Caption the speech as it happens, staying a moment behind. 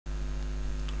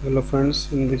Hello friends,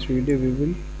 in this video we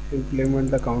will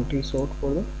implement the counting sort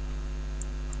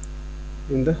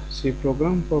in the C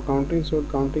program. For counting sort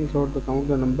to count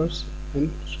the numbers and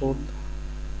sort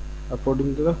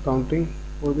according to the counting.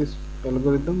 For this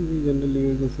algorithm we generally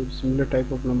use a similar type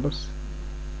of numbers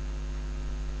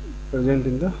present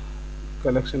in the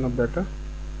collection of data.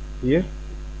 Here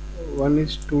 1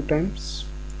 is 2 times,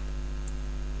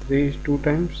 3 is 2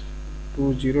 times,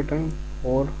 2 0 times,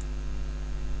 4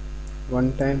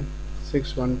 1 time,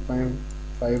 6 1 time,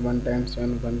 5 1 time,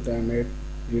 7 1 time, 8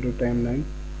 0 time, 9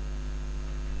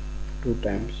 2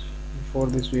 times. For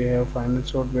this we have final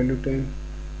sort value time.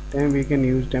 Then we can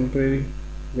use temporary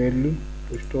value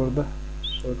to store the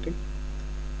sorting.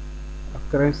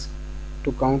 Occurrence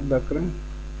to count the occurrence.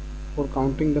 For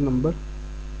counting the number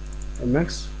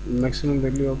maximum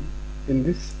value of in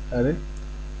this array.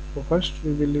 So first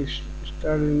we will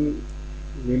start in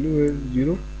value as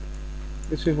 0.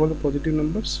 This is for the positive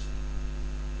numbers.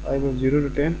 I have 0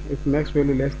 to 10. If max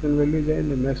value less than value is I,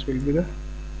 the max will be the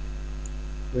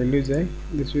value is I.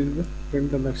 This will be print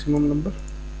the maximum number,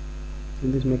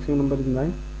 and this maximum number is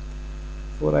 9.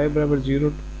 For I barabar 0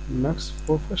 to max,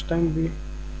 for first time we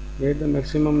get the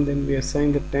maximum, then we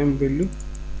assign the temp value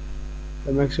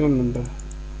the maximum number.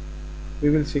 We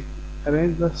will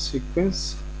arrange the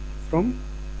sequence from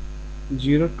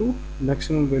 0 to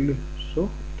maximum value, so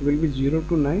it will be 0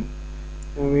 to 9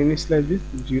 and we initialize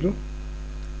with 0.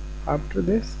 After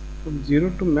this, from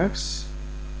 0 to max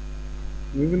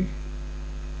we will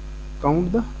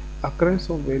count the occurrence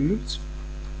of values.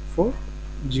 For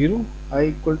 0, I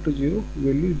equal to 0,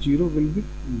 value 0 will be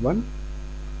 1.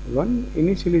 1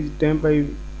 initially is temp 0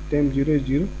 is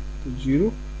 0, so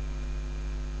 0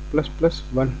 plus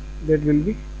 1, that will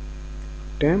be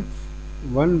temp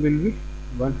 1 will be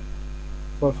 1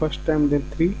 for first time, then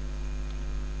 3.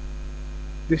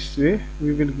 This way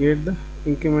we will get the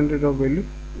incremented of value.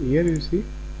 Here you see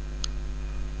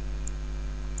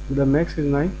the max is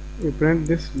 9. We print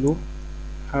this loop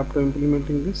after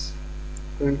implementing this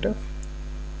printf.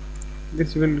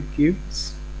 This will give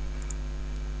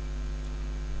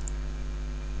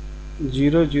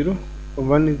 0 0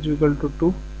 1 is equal to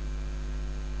 2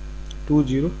 2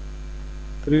 0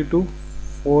 3 2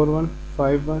 4 1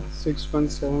 5 1 6 1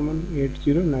 7 1 8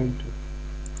 0 9 2.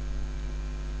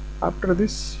 After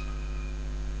this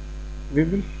we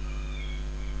will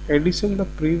addition the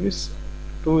previous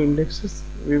two indexes.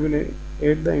 We will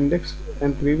add the index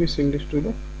and previous index to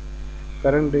the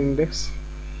current index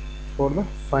for the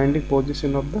finding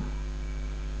position of the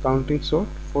counting sort.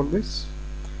 For this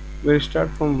we will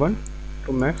start from 1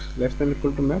 to max, less than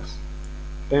equal to max,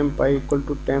 temp I equal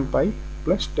to temp I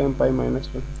plus temp I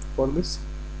minus 1. For this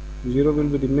 0 will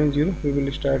be remain 0. We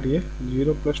will start here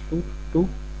 0 plus 2 2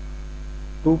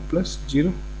 2 plus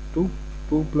 0 2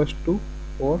 2 plus 2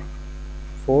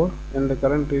 4 and the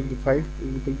current is 5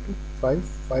 is equal to 5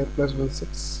 5 plus 1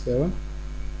 6 7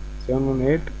 7 1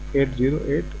 8 8 0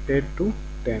 8 8 2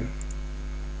 10.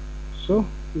 So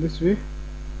this way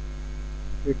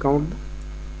we count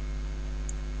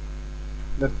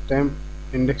the temp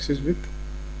indexes with.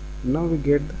 Now we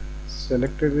get the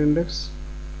selected index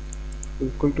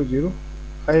equal to 0,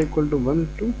 I equal to 1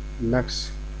 to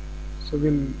max. So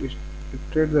we'll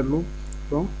iterate the loop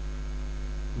from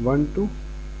 1 to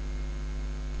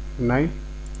 9.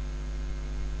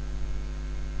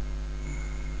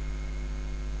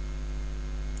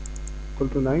 Equal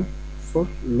to 9. For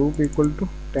loop equal to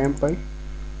temp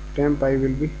I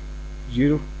will be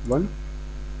 0 1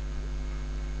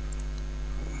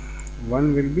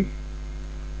 1 will be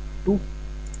 2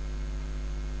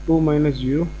 2 minus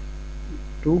 0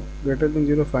 2 greater than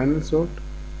 0. Final sort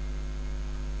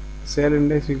cell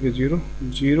index equal 0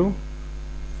 0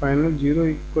 final 0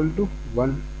 equal to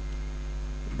 1,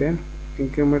 then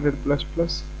incremented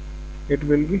plus it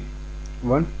will be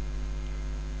 1.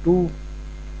 2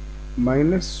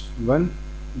 minus 1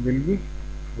 will be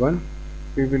 1.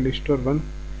 We will store 1.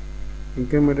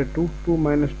 Incremented 2 2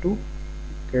 minus 2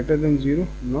 greater than 0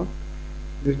 not,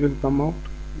 this will come out.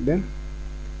 Then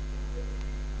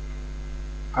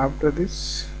after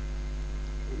this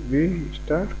we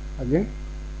start again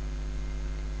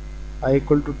I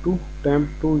equal to 2 temp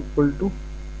 2 equal to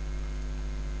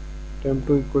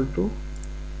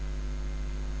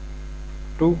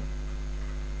 2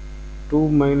 2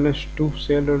 minus 2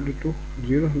 cell only 2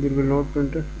 0, there will not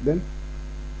printed. Then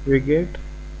we get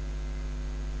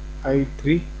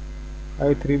I3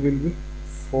 will be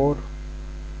 4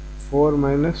 4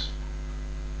 minus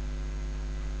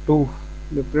 2,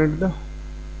 we print the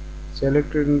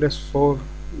selected index 4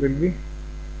 will be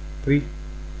 3.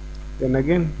 Then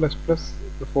again plus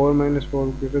the 4 minus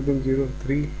 4 greater than 0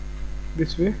 3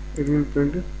 This way it will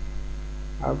print it.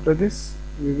 After this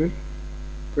we will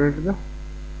print the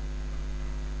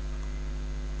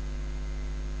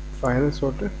final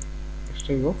sorted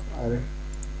string of array.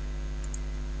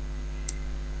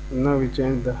 Now we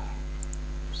change the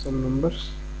some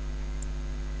numbers,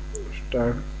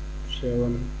 start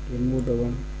 7, remove the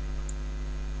 1.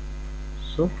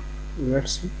 So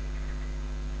let's see.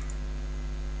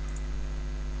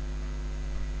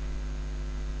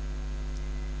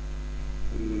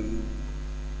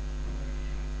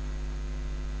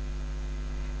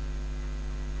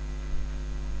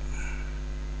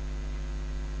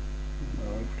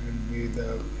 Now it will be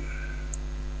the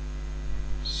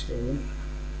 7.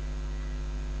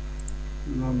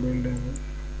 Now build a 1.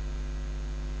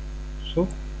 So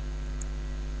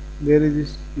there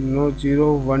is no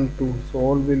 0 1 2, so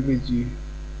all will be 0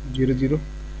 0,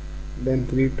 then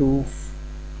 3 2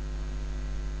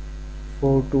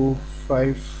 4 2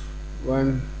 5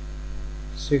 1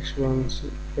 6 1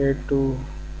 8 2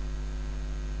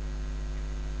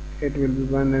 8 will be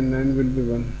 1 and 9 will be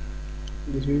 1.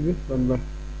 This will be 1 1.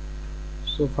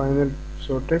 So final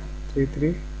sorted 3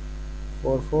 3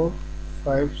 4 4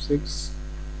 5 6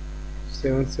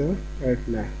 7 7 8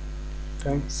 9.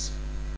 Thanks.